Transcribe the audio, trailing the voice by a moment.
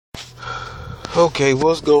Okay,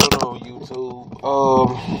 what's going on, YouTube?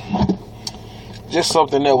 Just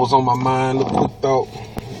something that was on my mind, a quick thought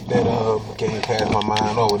that came past my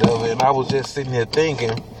mind or whatever, and I was just sitting here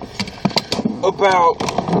thinking about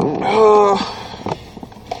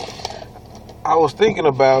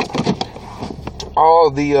all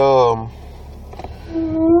of the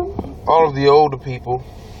older people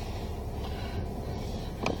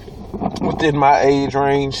within my age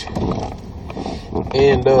range,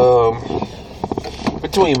 and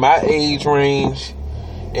between my age range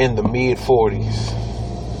and the mid 40s.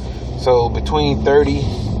 So between 30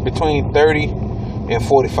 and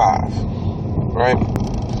 45, right?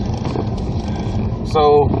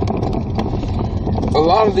 So a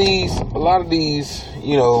lot of these,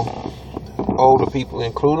 older people,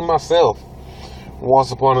 including myself,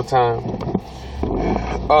 once upon a time,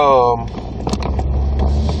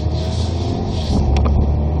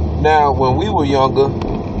 now when we were younger,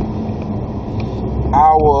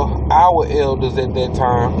 our elders at that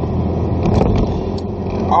time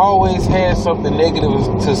always had something negative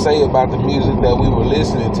to say about the music that we were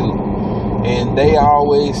listening to, and they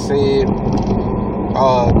always said,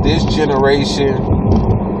 this generation,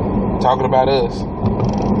 talking about us,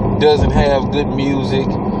 doesn't have good music,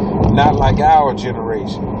 not like our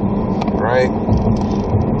generation, right?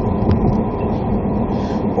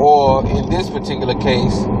 Or in this particular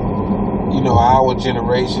case, our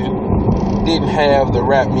generation didn't have the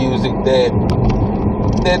rap music that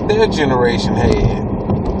their generation had.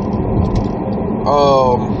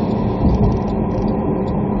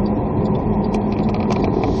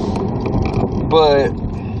 But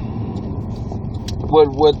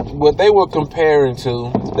what they were comparing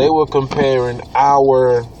to, they were comparing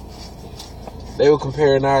our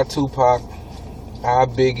Tupac, our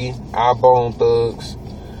Biggy, our Bone Thugs,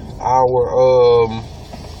 our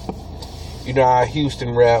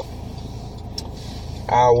Houston rap,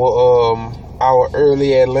 our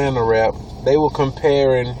early Atlanta rap. They were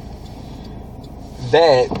comparing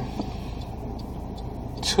that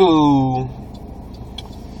to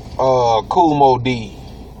Kool Moe Dee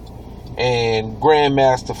and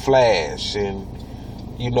Grandmaster Flash and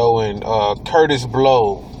Curtis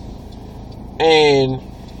Blow. And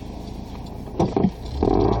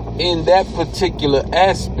in that particular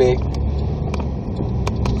aspect,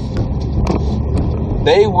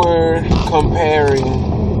 they were comparing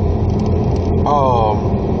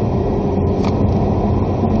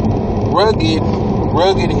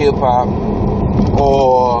rugged hip hop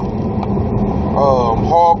or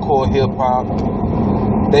hardcore hip hop.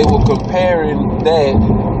 They were comparing that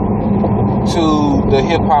to the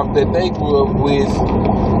hip hop that they grew up with,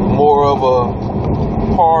 more of a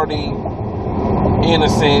party,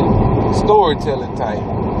 innocent storytelling type.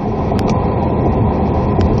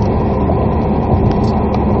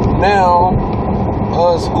 Now,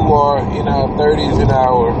 us who are in our 30s and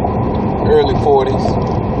our early 40s,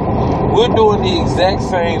 we're doing the exact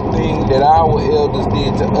same thing that our elders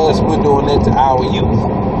did to us. We're doing that to our youth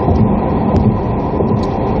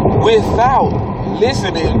without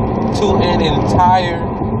listening to an entire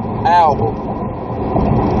album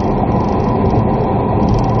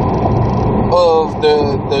of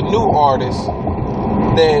the new artists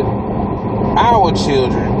that our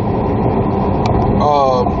children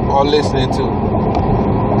are listening to.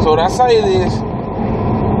 So when I say this,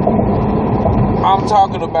 I'm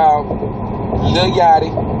talking about Lil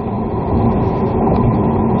Yachty,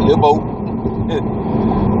 Lil Bo,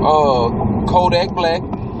 Kodak Black,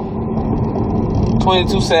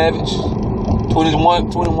 22 Savage,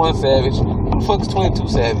 21 Savage. Who the fuck is 22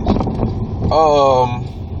 Savage?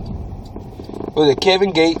 Was it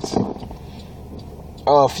Kevin Gates,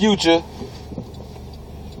 Future,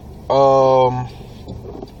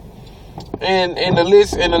 and the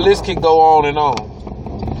list can go on and on.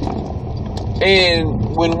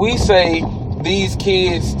 And when we say these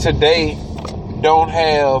kids today don't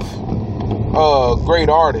have great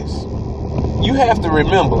artists, you have to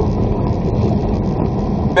remember,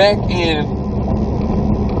 back in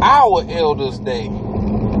our elders' day,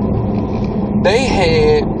 they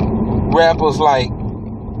had rappers like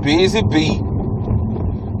Busy B,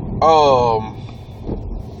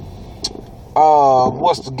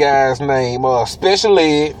 what's the guy's name? Special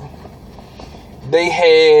Ed. They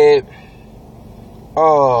had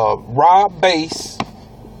Rob Bass,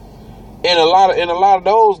 and a lot of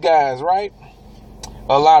those guys, right?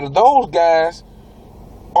 A lot of those guys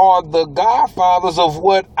are the godfathers of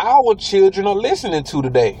what our children are listening to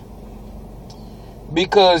today.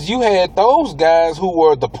 Because you had those guys who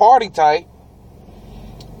were the party type,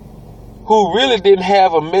 who really didn't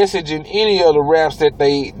have a message in any of the raps that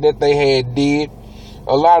they had did.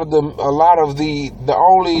 A lot of the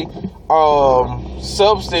only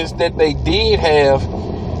substance that they did have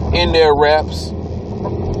in their raps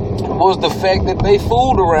was the fact that they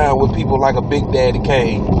fooled around with people like a Big Daddy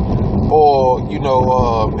Kane, or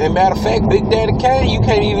and matter of fact, Big Daddy Kane, you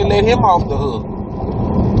can't even let him off the hook.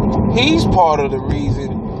 He's part of the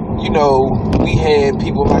reason, we had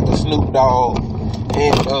people like the Snoop Dogg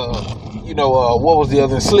and what was the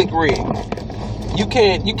other, Slick Rick. You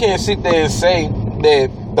can't sit there and say that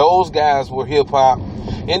those guys were hip hop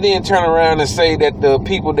and then turn around and say that the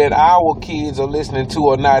people that our kids are listening to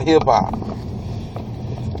are not hip hop.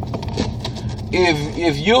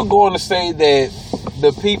 If you're going to say that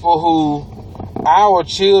the people who our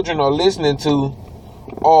children are listening to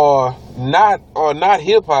are not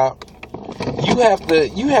hip hop, you have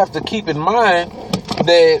to keep in mind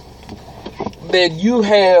that you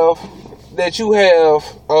have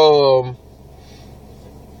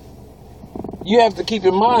to keep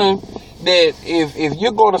in mind that if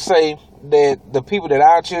you're going to say that the people that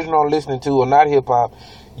our children are listening to are not hip hop,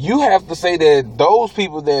 you have to say that those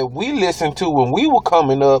people that we listened to when we were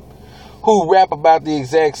coming up, who rap about the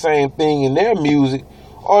exact same thing in their music,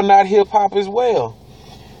 are not hip hop as well.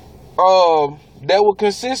 That would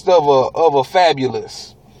consist of a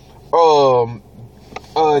Fabulous,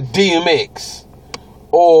 DMX,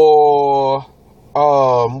 or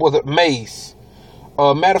was it Mace?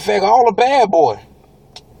 Matter of fact, all the Bad Boy,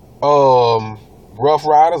 Rough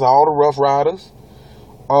Riders, all the Rough Riders,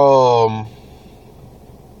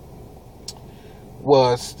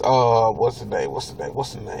 what's the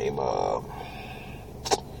name?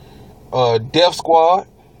 Def Squad.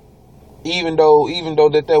 Even though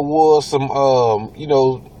that there was some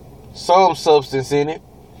some substance in it.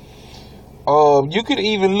 You could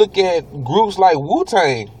even look at groups like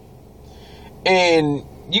Wu-Tang, and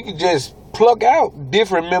you could just pluck out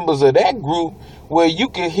different members of that group where you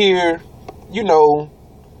can hear, a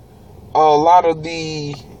lot of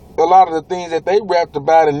the things that they rapped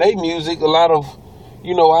about in their music. A lot of,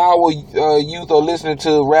 our youth are listening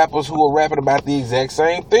to rappers who are rapping about the exact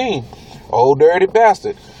same thing. Old Dirty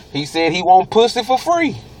Bastard. He said he want pussy for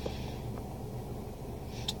free.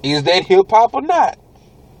 Is that hip hop or not?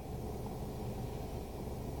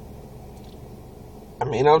 I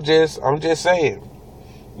mean, I'm just saying,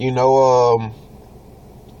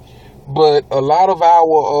 but a lot of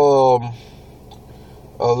our,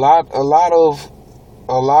 a lot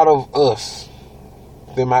of us,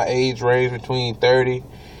 in my age range between 30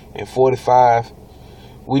 and 45,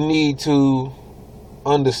 we need to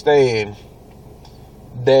understand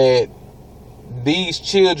that these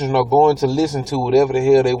children are going to listen to whatever the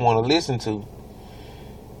hell they want to listen to,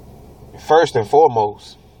 first and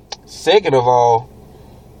foremost. Second of all,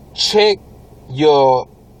 check your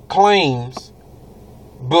claims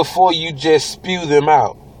before you just spew them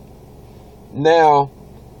out. Now,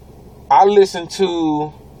 I listened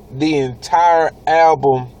to the entire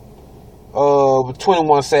album of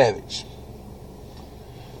 21 Savage,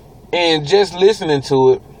 and just listening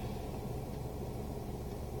to it,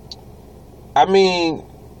 I mean,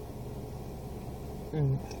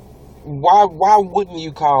 why wouldn't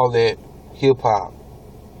you call that hip hop?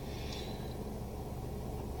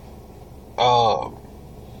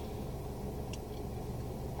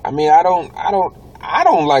 I mean, I don't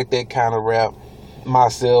like that kind of rap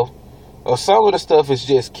myself. Some of the stuff is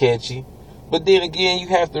just catchy, but then again, you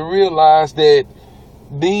have to realize that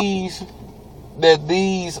these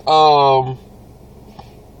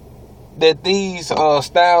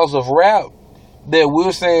styles of rap that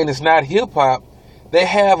we're saying is not hip hop, they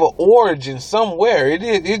have an origin somewhere.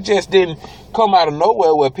 It just didn't come out of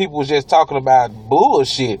nowhere where people was just talking about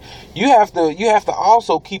bullshit. You have to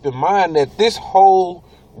also keep in mind that this whole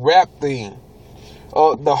rap thing,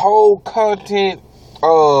 the whole content,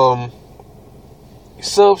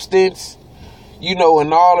 substance,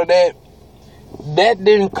 and all of that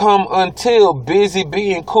didn't come until Busy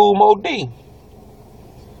B and Kool Moe Dee.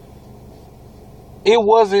 It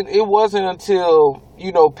wasn't until,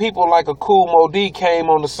 people like a Kool Moe Dee came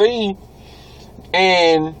on the scene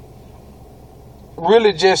and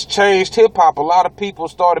really just changed hip hop. A lot of people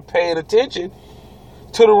started paying attention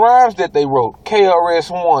to the rhymes that they wrote.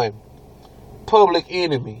 KRS-One, Public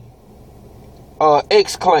Enemy,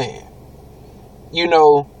 X-Clan,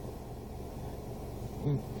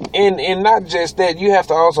 and not just that, you have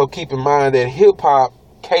to also keep in mind that hip hop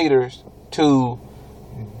caters to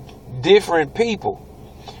different people.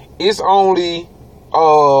 It's only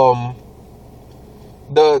the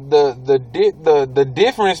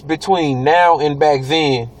difference between now and back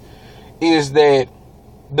then is that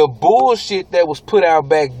the bullshit that was put out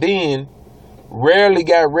back then rarely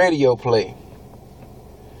got radio play.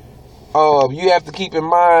 You have to keep in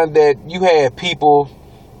mind that you had people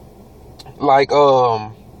like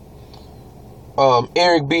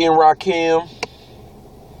Eric B. and Rakim,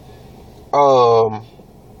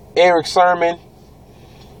 Eric Sermon,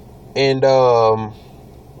 and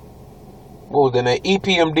what was the name?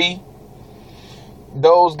 EPMD.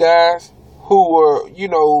 Those guys who were,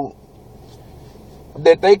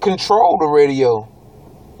 that they controlled the radio,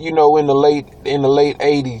 in the late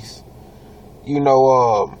 80s.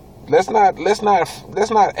 Let's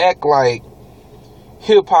not act like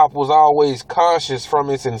hip hop was always conscious from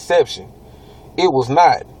its inception. It was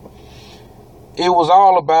not. It was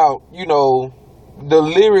all about, the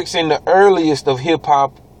lyrics in the earliest of hip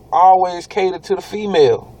hop always catered to the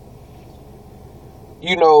female.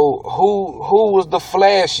 Who was the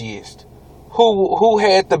flashiest? Who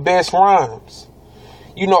had the best rhymes?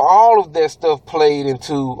 All of that stuff played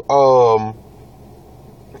into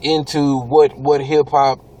what hip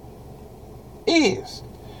hop is.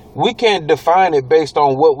 We can't define it based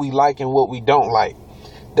on what we like and what we don't like.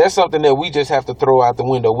 That's something that we just have to throw out the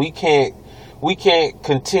window. We can't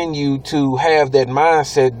continue to have that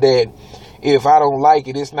mindset that if I don't like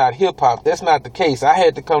it, it's not hip hop. That's not the case. I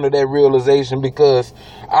had to come to that realization because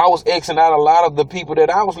I was Xing out a lot of the people that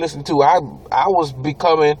I was listening to. I was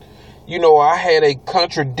becoming, I had a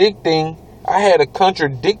contradicting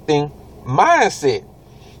mindset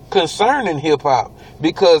concerning hip hop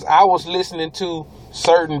because I was listening to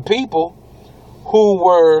certain people who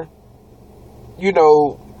were,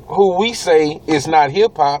 who we say is not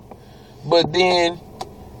hip hop, but then,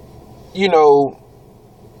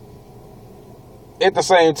 at the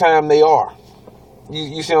same time they are.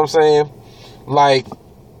 You see what I'm saying? Like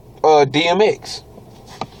DMX.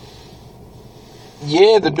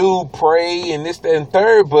 Yeah, the dude pray and this, that, and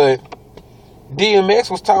third, but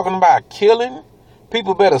DMX was talking about killing.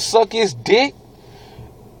 People better suck his dick.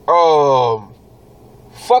 Fucking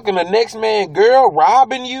the next man girl,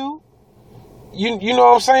 robbing you. You know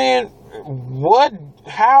what I'm saying?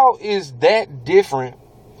 How is that different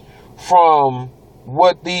from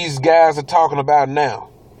what these guys are talking about now?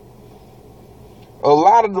 A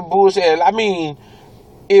lot of the bullshit,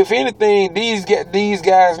 if anything, these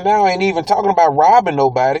guys now ain't even talking about robbing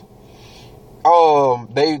nobody.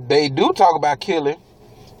 They do talk about killing.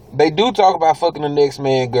 They do talk about fucking the next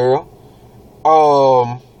man girl.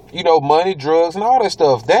 Money, drugs, and all that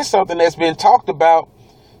stuff. That's something that's been talked about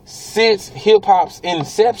since hip hop's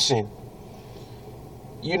inception.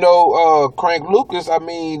 Crank Lucas,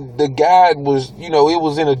 the guy was, it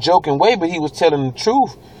was in a joking way, but he was telling the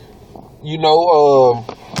truth.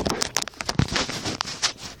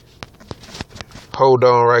 Hold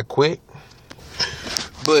on right quick.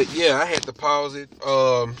 But yeah, I had to pause it,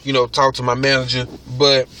 talk to my manager.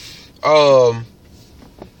 But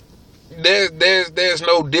there's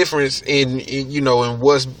no difference in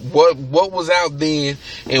what was out then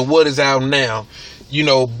and what is out now.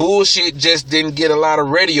 Bullshit just didn't get a lot of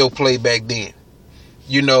radio play back then.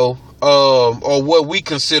 Or what we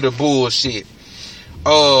consider bullshit.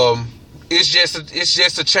 It's just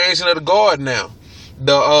a changing of the guard now.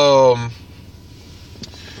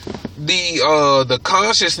 The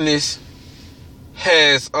consciousness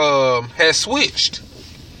has switched.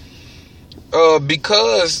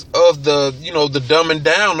 Because of the dumbing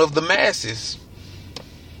down of the masses.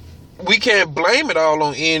 We can't blame it all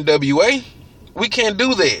on NWA. We can't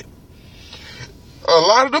do that. A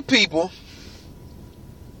lot of the people,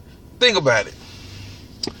 think about it.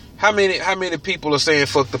 How many people are saying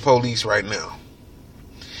fuck the police right now?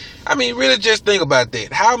 Really just think about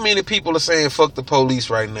that. How many people are saying fuck the police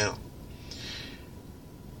right now?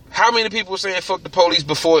 How many people were saying fuck the police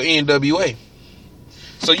before NWA?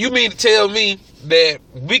 So you mean to tell me that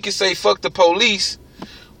we can say fuck the police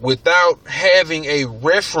without having a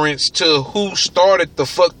reference to who started the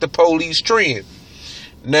fuck the police trend?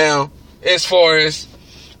 Now, as far as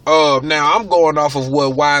now I'm going off of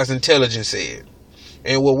what Wise Intelligence said.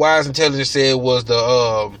 And what Wise Intelligence said was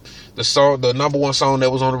the number one song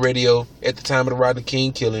that was on the radio at the time of the Rodney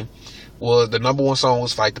King killing was the number one song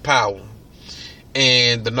was Fight the Power.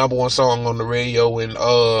 And the number one song on the radio when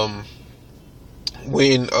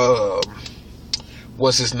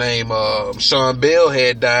what's his name, Sean Bell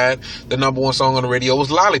had died, the number one song on the radio was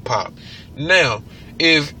Lollipop. Now,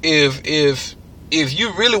 if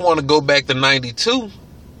you really want to go back to 92,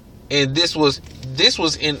 and this was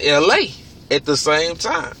in LA at the same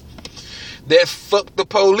time, that fuck the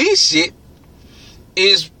police shit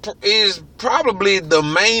is probably the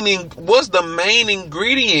main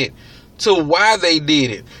ingredient to why they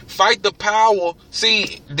did it. Fight the power.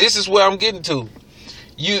 See, this is where I'm getting to.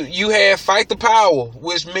 You have fight the power,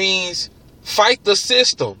 which means fight the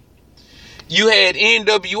system. You had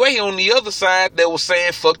NWA on the other side that was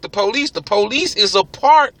saying, fuck the police. The police is a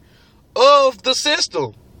part of the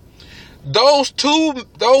system. Those two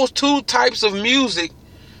types of music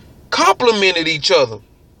complemented each other.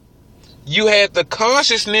 You had the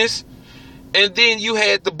consciousness, and then you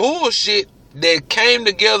had the bullshit that came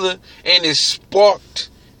together, and it sparked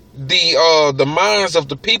the minds of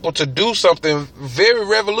the people to do something very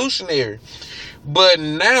revolutionary. But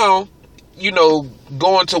now,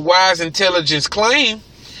 going to Wise Intelligence claim,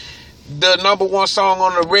 the number one song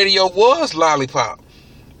on the radio was Lollipop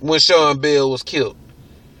when Sean Bell was killed.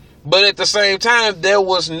 But at the same time, there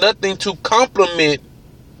was nothing to complement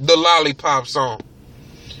the Lollipop song.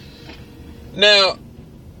 Now,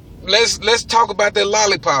 let's talk about that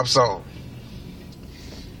Lollipop song.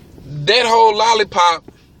 That whole Lollipop,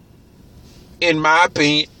 in my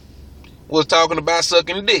opinion, was talking about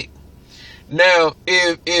sucking dick. Now,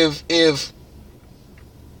 if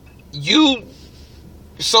you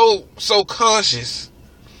so conscious,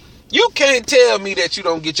 you can't tell me that you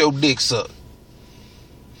don't get your dick sucked.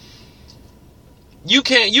 You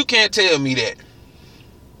can't tell me that.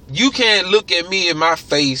 You can't look at me in my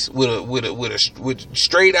face with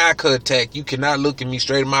straight eye contact. You cannot look at me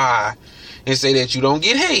straight in my eye and say that you don't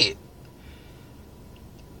get head.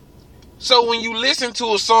 So when you listen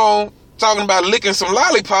to a song talking about licking some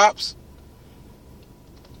lollipops,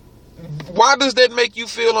 why does that make you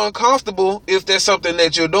feel uncomfortable if that's something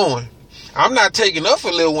that you're doing? I'm not taking up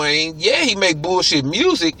for Lil Wayne. Yeah, he make bullshit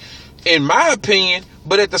music, in my opinion,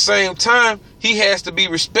 but at the same time, he has to be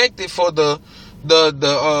respected for the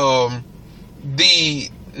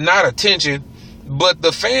not attention, but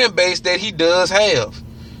the fan base that he does have,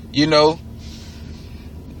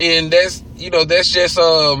 and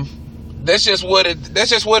that's just what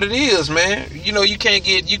it is, man. You can't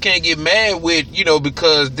get mad with,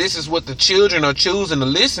 because this is what the children are choosing to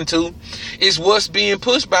listen to. It's what's being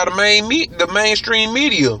pushed by the mainstream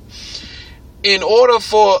media. In order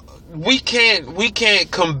for we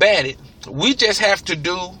can't combat it. We just have to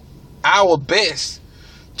do our best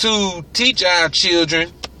to teach our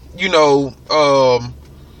children,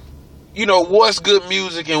 what's good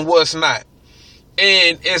music and what's not.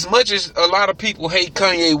 And as much as a lot of people hate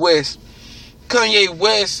Kanye West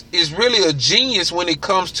is really a genius when it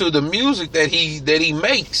comes to the music that he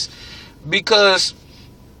makes, because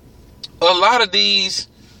a lot of these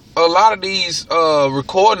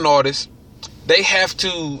recording artists, they have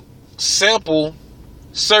to sample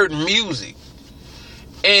certain music,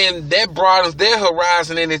 and that broadens their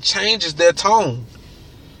horizon and it changes their tone,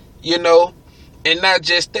 and not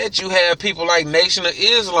just that, you have people like Nation of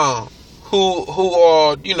Islam who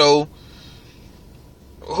are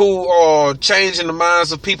changing the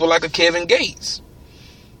minds of people like a Kevin Gates.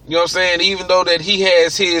 You know what I'm saying? Even though that he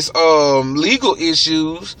has his legal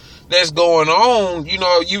issues that's going on,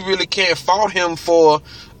 you really can't fault him for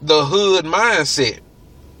the hood mindset.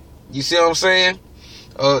 You see what I'm saying?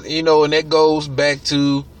 And that goes back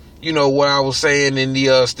to, what I was saying in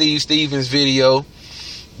the Steve Stevens video,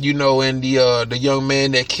 and the young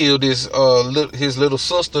man that killed his little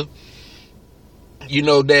sister,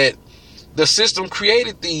 that the system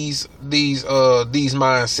created these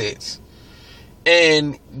mindsets,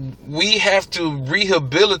 and we have to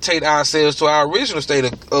rehabilitate ourselves to our original state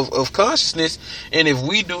of consciousness. And if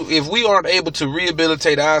we aren't able to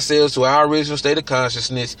rehabilitate ourselves to our original state of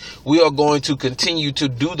consciousness, we are going to continue to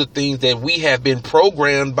do the things that we have been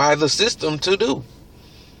programmed by the system to do.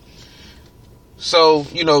 So,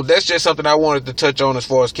 that's just something I wanted to touch on as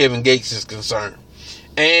far as Kevin Gates is concerned,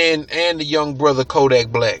 and the young brother Kodak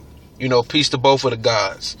Black. Peace to both of the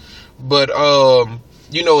gods. But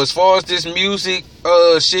as far as this music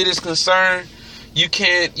shit is concerned, you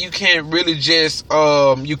can't really just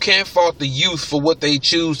you can't fault the youth for what they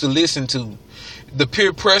choose to listen to. The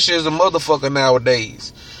peer pressure is a motherfucker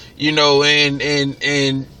nowadays.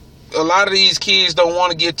 And a lot of these kids don't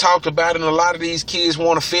want to get talked about, and a lot of these kids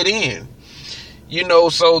want to fit in.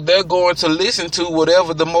 So they're going to listen to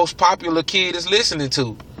whatever the most popular kid is listening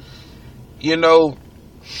to.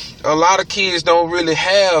 A lot of kids don't really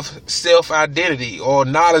have self-identity or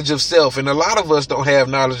knowledge of self, and a lot of us don't have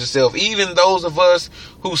knowledge of self. Even those of us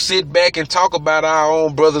who sit back and talk about our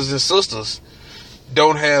own brothers and sisters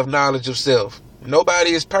don't have knowledge of self.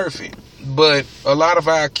 Nobody is perfect, but a lot of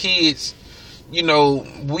our kids,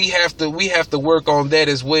 we have to work on that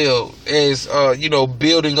as well as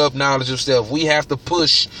building up knowledge of self. We have to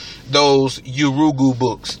push those Urugu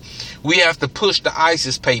books. We have to push the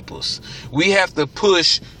ISIS papers. We have to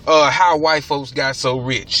push how white folks got so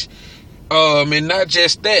rich. And not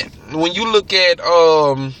just that. When you look at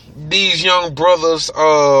these young brothers,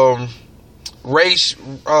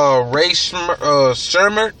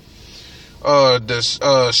 Shermer.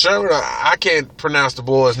 Shermer, I can't pronounce the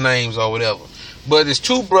boys' names or whatever. But it's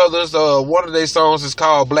two brothers. One of their songs is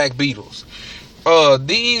called Black Beatles.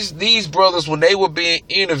 These brothers, when they were being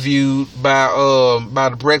interviewed by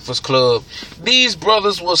the Breakfast Club, these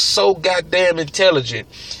brothers was so goddamn intelligent.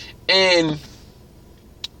 And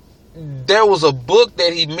there was a book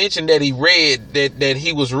that he mentioned that he read, that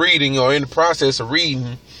he was reading or in the process of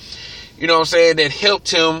reading, you know what I'm saying, that helped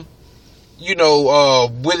him,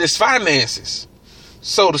 with his finances,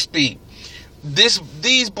 so to speak.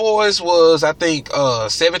 These boys was, I think,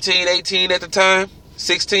 17, 18 at the time,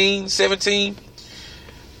 16, 17.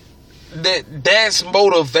 That's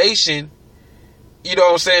motivation, you know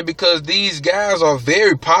what I'm saying, because these guys are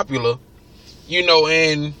very popular,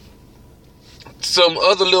 and some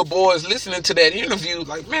other little boys listening to that interview,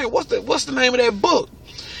 like, man, what's the name of that book?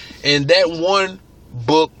 And that one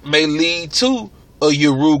book may lead to a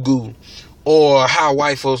Yurugu, or How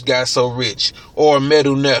White Folks Got So Rich, or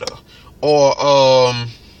Medunetta, or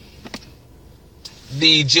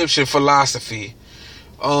the Egyptian philosophy.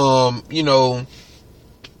 The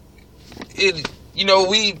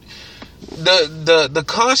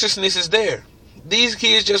consciousness is there. These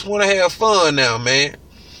kids just want to have fun now, man.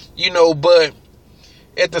 But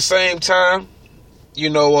at the same time, we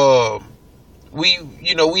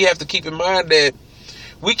have to keep in mind that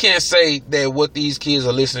we can't say that what these kids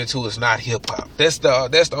are listening to is not hip hop. That's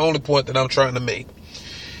the only point that I'm trying to make.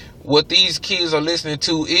 What these kids are listening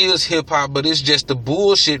to is hip hop, but it's just the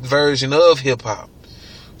bullshit version of hip hop.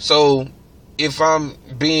 So if I'm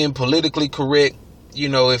being politically correct,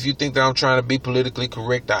 if you think that I'm trying to be politically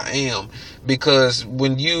correct, I am. Because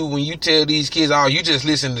when you tell these kids, oh, you just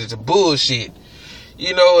listening to bullshit,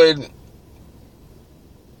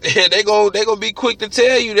 and they gonna be quick to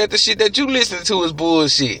tell you that the shit that you listen to is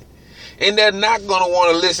bullshit, and they're not gonna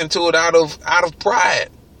want to listen to it out of pride,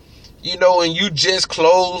 and you just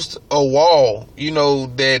closed a wall,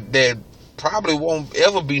 that probably won't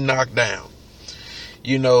ever be knocked down,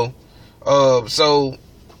 so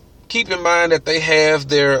keep in mind that they have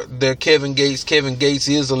their Kevin Gates. Kevin Gates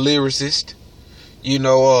is a lyricist,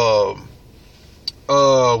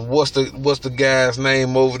 what's the guy's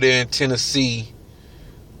name over there in Tennessee?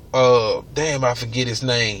 I forget his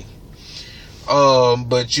name.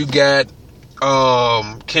 But you got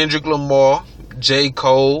Kendrick Lamar, J.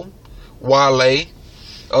 Cole, Wale,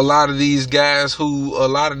 a lot of these guys who a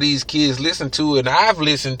lot of these kids listen to, and I've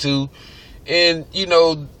listened to, and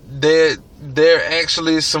they're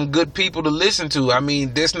actually some good people to listen to. I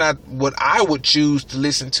mean, that's not what I would choose to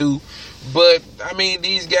listen to, but I mean,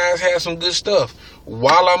 these guys have some good stuff.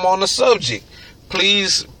 While I'm on the subject,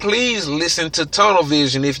 please listen to Tunnel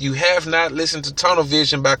Vision if you have not listened to Tunnel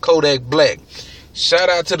Vision by Kodak Black. Shout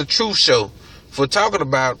out to the Truth Show for talking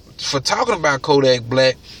about Kodak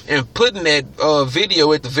Black and putting that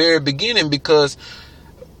video at the very beginning, because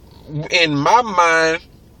in my mind,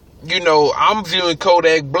 I'm viewing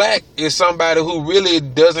Kodak Black as somebody who really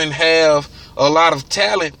doesn't have a lot of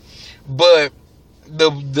talent, but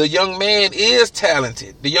the young man is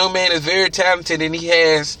talented. The young man is very talented, and he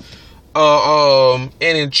has an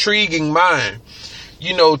intriguing mind,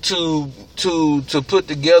 to put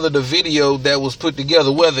together the video that was put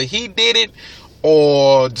together, whether he did it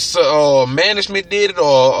or management did it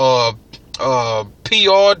or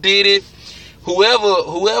PR did it.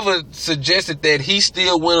 Whoever suggested that, he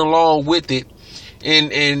still went along with it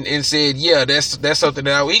and said, yeah, that's something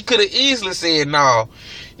that he could have easily said no.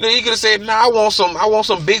 He could have said, no, I want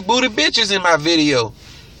some big booty bitches in my video.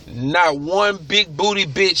 Not one big booty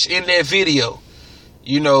bitch in that video.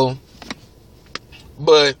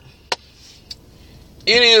 But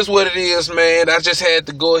it is what it is, man. I just had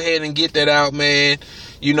to go ahead and get that out, man.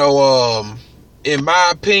 In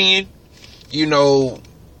my opinion,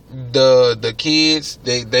 the kids,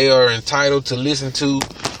 they are entitled to listen to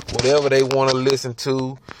whatever they want to listen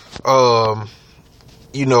to.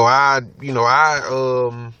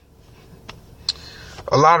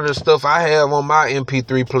 A lot of the stuff I have on my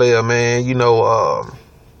MP3 player, man,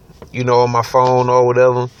 on my phone or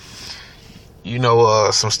whatever,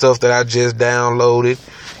 some stuff that I just downloaded.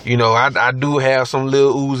 I do have some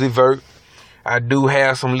Lil Uzi Vert. I do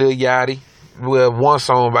have some Lil Yachty. Well, one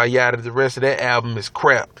song by Yachty. The rest of that album is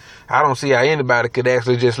crap. I don't see how anybody could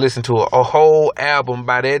actually just listen to a whole album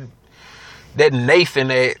by that Nathan.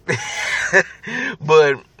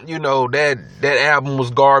 But that album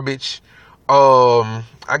was garbage.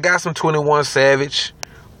 I got some 21 Savage.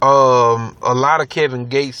 A lot of Kevin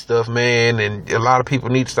Gates stuff, man, and a lot of people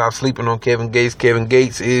need to stop sleeping on Kevin Gates. Kevin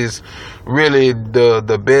Gates is really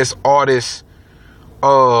the best artist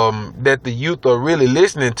that the youth are really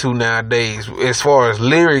listening to nowadays, as far as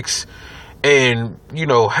lyrics and, you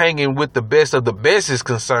know, hanging with the best of the best is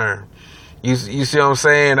concerned. You see what I'm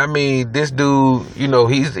saying? I mean, this dude, you know,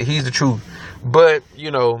 he's the truth. But, you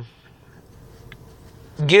know,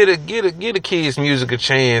 get a kid's music a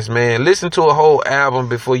chance, man. Listen to a whole album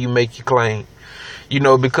before you make your claim. You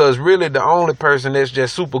know, because really the only person that's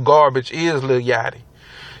just super garbage is Lil Yachty.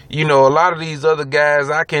 You know, a lot of these other guys,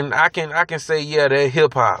 I can say, yeah, they're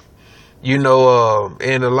hip hop. You know,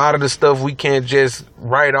 and a lot of the stuff we can't just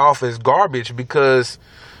write off as garbage, because,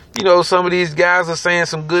 you know, some of these guys are saying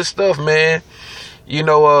some good stuff, man. You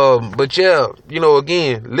know, but yeah, you know,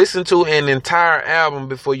 again, listen to an entire album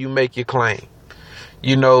before you make your claim.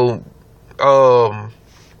 You know, but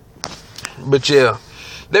yeah,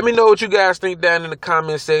 let me know what you guys think down in the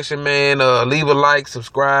comment section, man. Leave a like,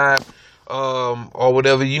 subscribe, or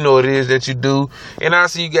whatever, you know, it is that you do. And I'll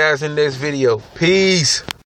see you guys in the next video. Peace.